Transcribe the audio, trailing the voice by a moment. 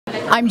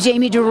I'm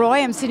Jamie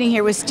deRoy. I'm sitting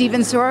here with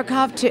Steven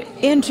Sorokoff to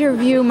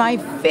interview my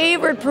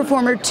favorite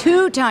performer,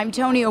 two-time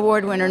Tony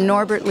Award winner,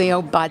 Norbert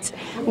Butz.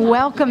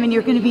 Welcome, and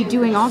you're going to be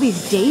doing all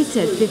these dates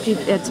at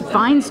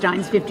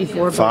Feinstein's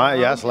 54 Below.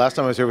 Yes, last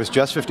time I was here was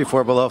just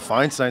 54 Below,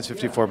 Feinstein's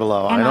 54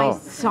 Below. And I know. I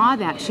saw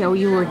that show.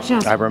 You were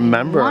just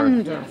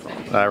wonderful.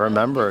 I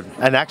remembered.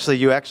 And actually,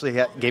 you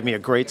actually gave me a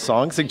great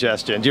song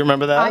suggestion. Do you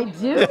remember that? I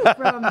do,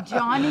 from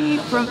Johnny,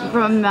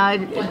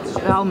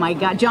 oh my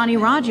God, Johnny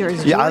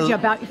Rogers,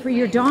 Georgia, for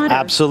your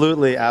daughter.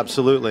 Absolutely,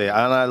 absolutely.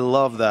 And I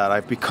love that.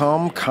 I've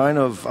become kind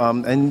of,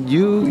 and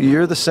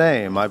you're the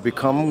same. I've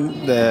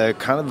become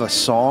kind of a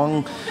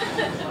song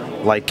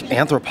like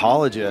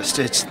anthropologist.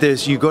 It's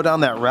this, you go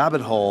down that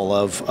rabbit hole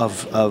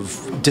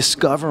of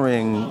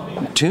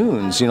discovering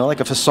tunes, you know,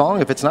 like if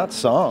it's not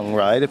sung,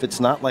 right? If it's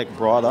not like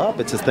brought up,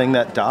 it's a thing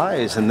that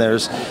dies, and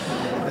there's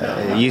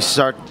you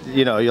start,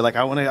 you know, you're like,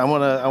 I want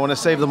to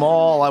save them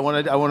all. I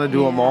want to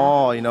do them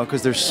all, you know,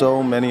 because there's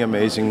so many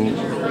amazing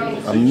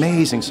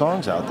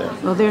songs out there.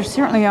 Well, there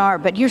certainly are,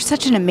 but you're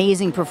such an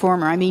amazing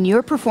performer. I mean,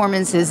 your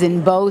performances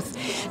in both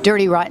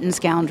Dirty Rotten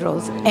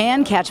Scoundrels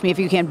and Catch Me If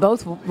You Can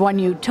both won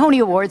you Tony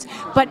Awards,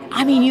 but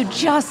I mean, you're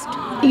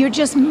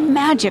just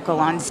magical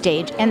on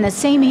stage, and the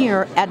same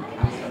here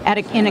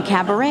in a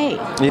cabaret.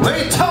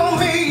 They told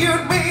me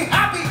you'd be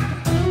happy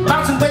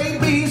bouncing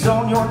babies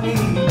on your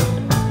knee,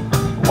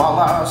 while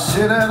I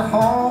sit at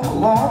home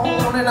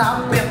alone and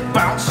I've been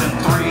bouncing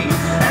three,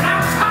 and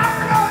I'm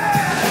tired of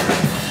it.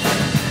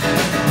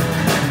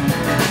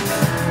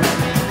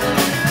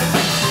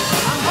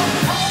 I'm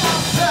gonna call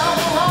myself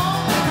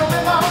alone,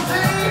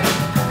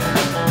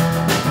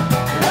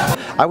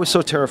 I was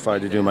so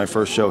terrified to do my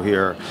first show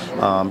here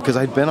because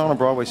I'd been on a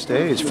Broadway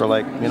stage for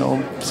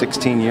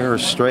 16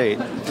 years straight.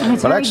 And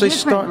it's very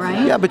different,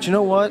 right? Yeah, but you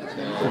know what?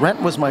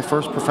 Rent was my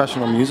first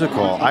professional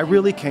musical. I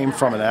really came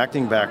from an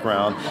acting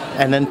background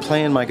and then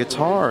playing my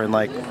guitar in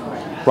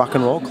rock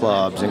and roll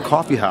clubs and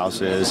coffee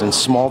houses and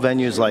small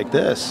venues like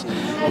this.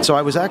 And so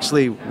I was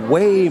actually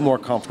way more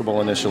comfortable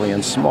initially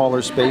in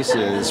smaller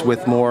spaces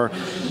with more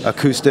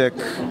acoustic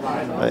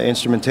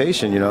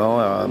instrumentation, you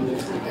know.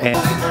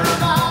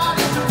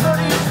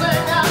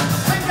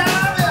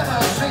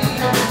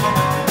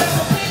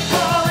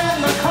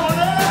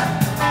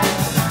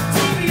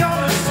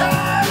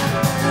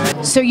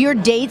 So your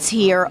dates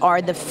here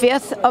are the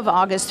 5th of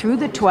August through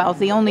the 12th.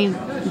 The only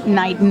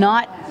night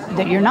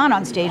that you're not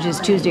on stage is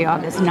Tuesday,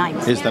 August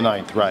 9th. Is the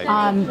 9th, right.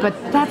 But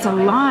that's a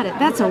lot.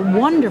 That's a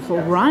wonderful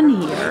run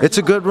here. It's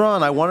a good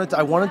run. I wanted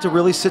to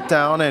really sit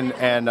down and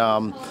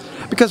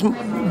because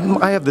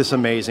I have this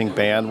amazing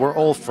band. We're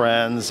old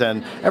friends,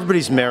 and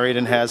everybody's married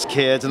and has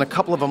kids, and a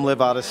couple of them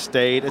live out of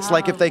state. It's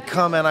like if they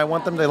come in, I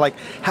want them to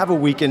have a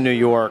week in New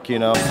York, you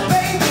know.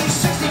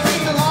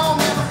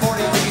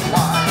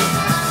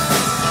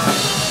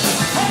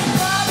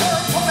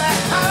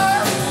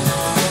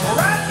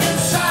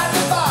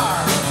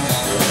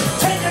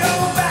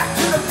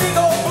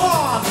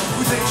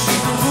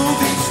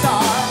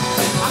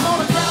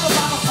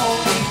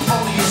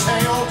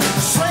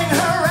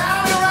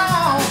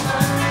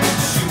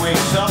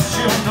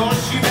 she'll know